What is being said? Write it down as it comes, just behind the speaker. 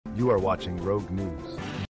You are watching Rogue News.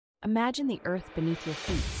 Imagine the earth beneath your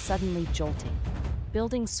feet suddenly jolting.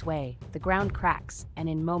 Buildings sway, the ground cracks, and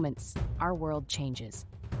in moments, our world changes.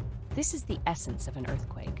 This is the essence of an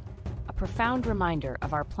earthquake, a profound reminder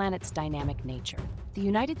of our planet's dynamic nature. The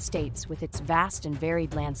United States, with its vast and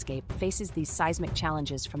varied landscape, faces these seismic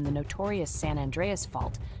challenges from the notorious San Andreas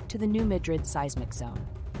Fault to the New Madrid seismic zone.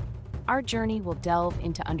 Our journey will delve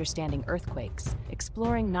into understanding earthquakes,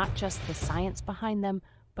 exploring not just the science behind them,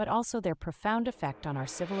 but also their profound effect on our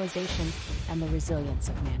civilization and the resilience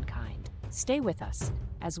of mankind. Stay with us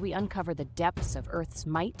as we uncover the depths of Earth's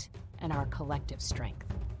might and our collective strength.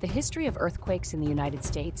 The history of earthquakes in the United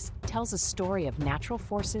States tells a story of natural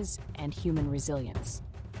forces and human resilience.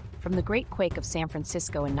 From the Great Quake of San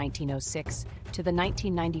Francisco in 1906 to the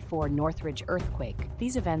 1994 Northridge earthquake,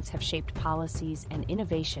 these events have shaped policies and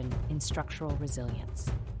innovation in structural resilience.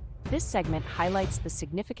 This segment highlights the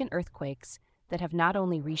significant earthquakes that have not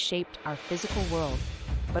only reshaped our physical world,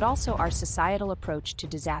 but also our societal approach to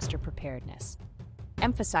disaster preparedness,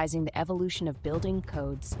 emphasizing the evolution of building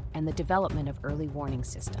codes and the development of early warning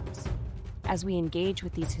systems. As we engage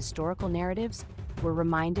with these historical narratives, we're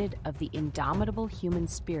reminded of the indomitable human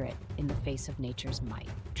spirit in the face of nature's might.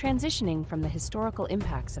 Transitioning from the historical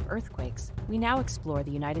impacts of earthquakes, we now explore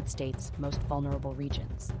the United States' most vulnerable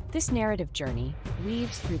regions. This narrative journey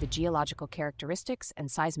weaves through the geological characteristics and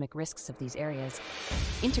seismic risks of these areas,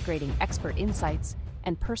 integrating expert insights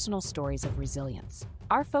and personal stories of resilience.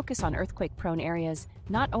 Our focus on earthquake-prone areas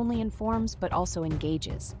not only informs but also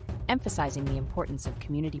engages, emphasizing the importance of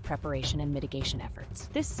community preparation and mitigation efforts.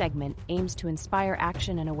 This segment aims to inspire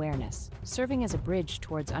action and awareness, serving as a bridge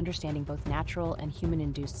towards understanding both natural and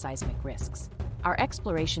human-induced seismic risks. Our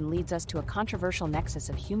exploration leads us to a controversial nexus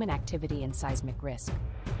of human activity and seismic risk: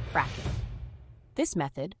 fracking. This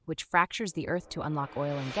method, which fractures the earth to unlock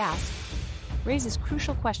oil and gas, raises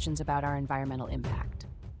crucial questions about our environmental impact.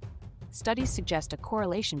 Studies suggest a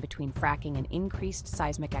correlation between fracking and increased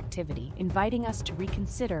seismic activity, inviting us to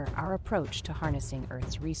reconsider our approach to harnessing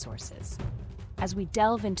Earth's resources. As we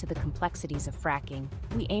delve into the complexities of fracking,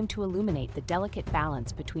 we aim to illuminate the delicate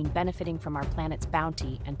balance between benefiting from our planet's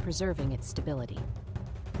bounty and preserving its stability.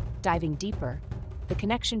 Diving deeper, the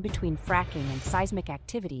connection between fracking and seismic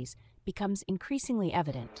activities becomes increasingly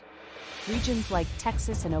evident. Regions like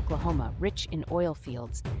Texas and Oklahoma, rich in oil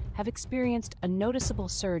fields, have experienced a noticeable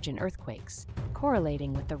surge in earthquakes,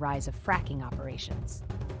 correlating with the rise of fracking operations.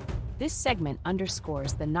 This segment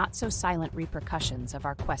underscores the not-so-silent repercussions of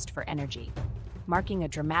our quest for energy, marking a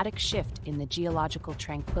dramatic shift in the geological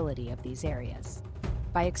tranquility of these areas.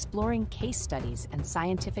 By exploring case studies and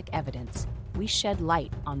scientific evidence, we shed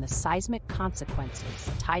light on the seismic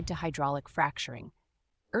consequences tied to hydraulic fracturing,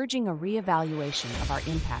 urging a reevaluation of our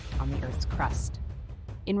impact on the Earth's crust.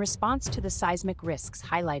 In response to the seismic risks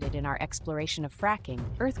highlighted in our exploration of fracking,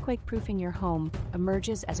 earthquake-proofing your home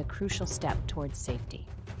emerges as a crucial step towards safety.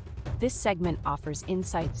 This segment offers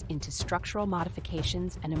insights into structural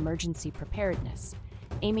modifications and emergency preparedness,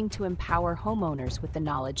 aiming to empower homeowners with the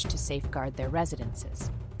knowledge to safeguard their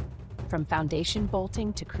residences. From foundation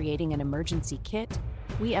bolting to creating an emergency kit,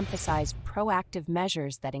 we emphasize proactive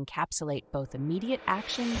measures that encapsulate both immediate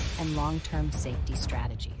actions and long-term safety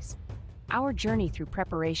strategies. Our journey through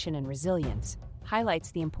preparation and resilience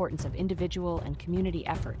highlights the importance of individual and community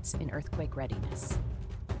efforts in earthquake readiness.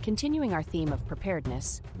 Continuing our theme of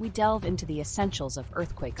preparedness, we delve into the essentials of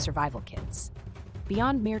earthquake survival kits.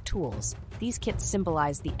 Beyond mere tools, these kits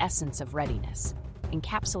symbolize the essence of readiness,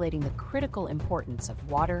 encapsulating the critical importance of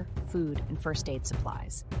water, food, and first aid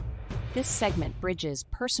supplies. This segment bridges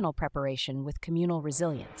personal preparation with communal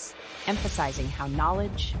resilience, emphasizing how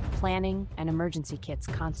knowledge, planning, and emergency kits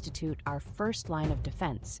constitute our first line of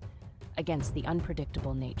defense against the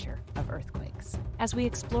unpredictable nature of earthquakes. As we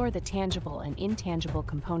explore the tangible and intangible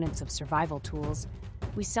components of survival tools,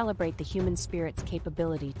 we celebrate the human spirit's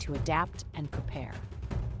capability to adapt and prepare.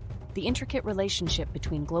 The intricate relationship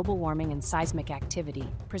between global warming and seismic activity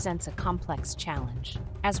presents a complex challenge.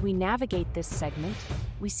 As we navigate this segment,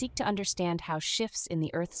 we seek to understand how shifts in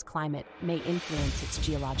the Earth's climate may influence its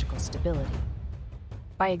geological stability.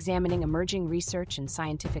 By examining emerging research and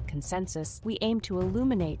scientific consensus, we aim to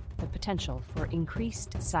illuminate the potential for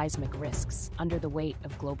increased seismic risks under the weight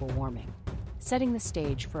of global warming, setting the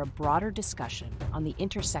stage for a broader discussion on the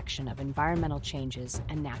intersection of environmental changes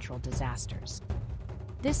and natural disasters.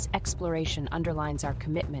 This exploration underlines our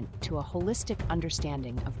commitment to a holistic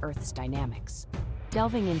understanding of Earth's dynamics.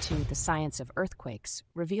 Delving into the science of earthquakes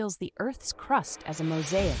reveals the Earth's crust as a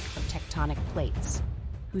mosaic of tectonic plates,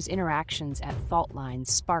 whose interactions at fault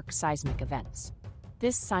lines spark seismic events.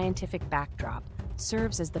 This scientific backdrop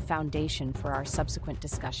serves as the foundation for our subsequent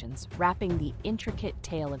discussions, wrapping the intricate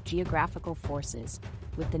tale of geographical forces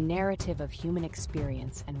with the narrative of human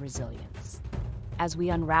experience and resilience. As we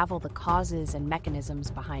unravel the causes and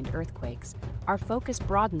mechanisms behind earthquakes, our focus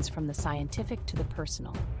broadens from the scientific to the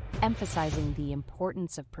personal, emphasizing the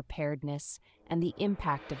importance of preparedness and the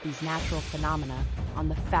impact of these natural phenomena on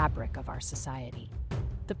the fabric of our society.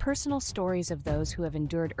 The personal stories of those who have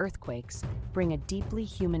endured earthquakes bring a deeply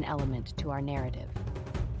human element to our narrative.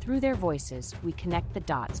 Through their voices, we connect the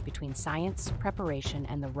dots between science, preparation,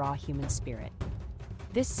 and the raw human spirit.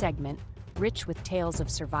 This segment, rich with tales of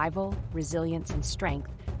survival, resilience, and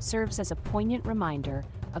strength, serves as a poignant reminder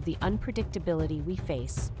of the unpredictability we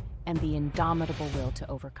face and the indomitable will to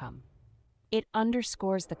overcome. It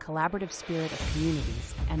underscores the collaborative spirit of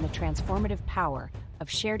communities and the transformative power of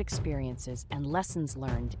shared experiences and lessons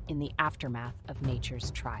learned in the aftermath of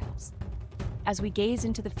nature's trials. As we gaze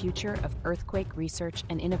into the future of earthquake research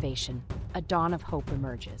and innovation, a dawn of hope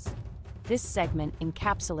emerges. This segment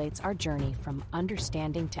encapsulates our journey from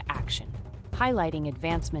understanding to action, highlighting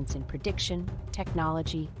advancements in prediction,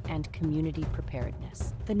 technology, and community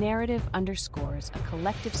preparedness. The narrative underscores a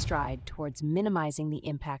collective stride towards minimizing the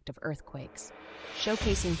impact of earthquakes,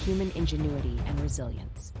 showcasing human ingenuity and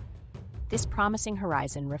resilience. This promising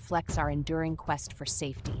horizon reflects our enduring quest for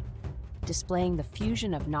safety, displaying the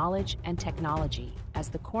fusion of knowledge and technology as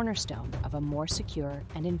the cornerstone of a more secure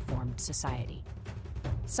and informed society.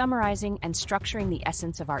 Summarizing and structuring the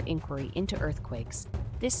essence of our inquiry into earthquakes,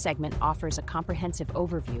 this segment offers a comprehensive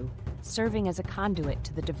overview, serving as a conduit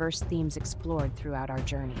to the diverse themes explored throughout our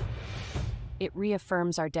journey. It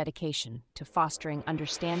reaffirms our dedication to fostering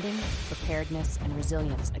understanding, preparedness, and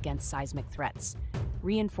resilience against seismic threats,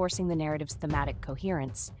 reinforcing the narrative's thematic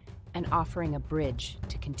coherence and offering a bridge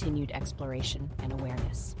to continued exploration and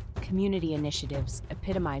awareness. Community initiatives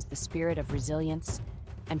epitomize the spirit of resilience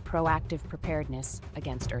and proactive preparedness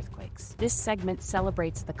against earthquakes. This segment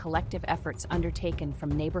celebrates the collective efforts undertaken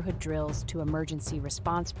from neighborhood drills to emergency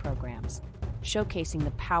response programs, showcasing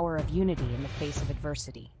the power of unity in the face of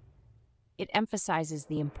adversity. It emphasizes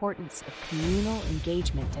the importance of communal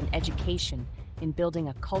engagement and education in building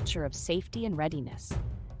a culture of safety and readiness,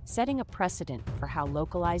 setting a precedent for how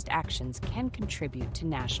localized actions can contribute to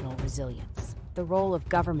national resilience. The role of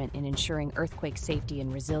government in ensuring earthquake safety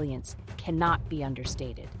and resilience cannot be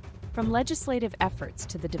understated. From legislative efforts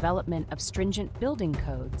to the development of stringent building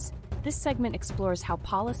codes, this segment explores how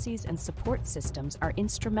policies and support systems are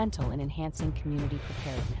instrumental in enhancing community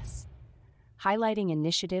preparedness. Highlighting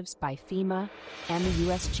initiatives by FEMA and the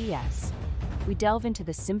USGS, we delve into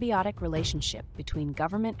the symbiotic relationship between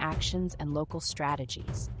government actions and local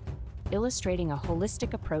strategies, illustrating a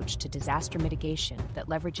holistic approach to disaster mitigation that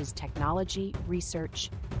leverages technology,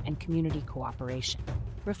 research, and community cooperation.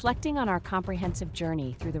 Reflecting on our comprehensive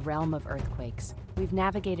journey through the realm of earthquakes, we've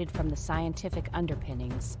navigated from the scientific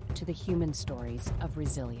underpinnings to the human stories of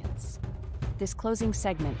resilience. This closing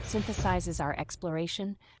segment synthesizes our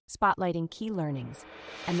exploration, spotlighting key learnings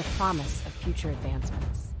and the promise of future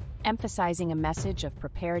advancements. Emphasizing a message of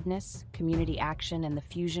preparedness, community action, and the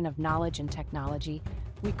fusion of knowledge and technology,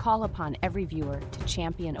 we call upon every viewer to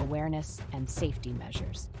champion awareness and safety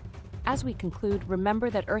measures. As we conclude,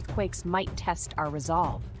 remember that earthquakes might test our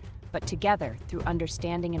resolve, but together, through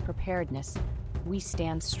understanding and preparedness, we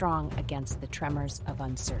stand strong against the tremors of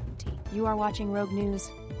uncertainty. You are watching Rogue News.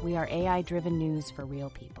 We are AI-driven news for real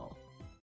people.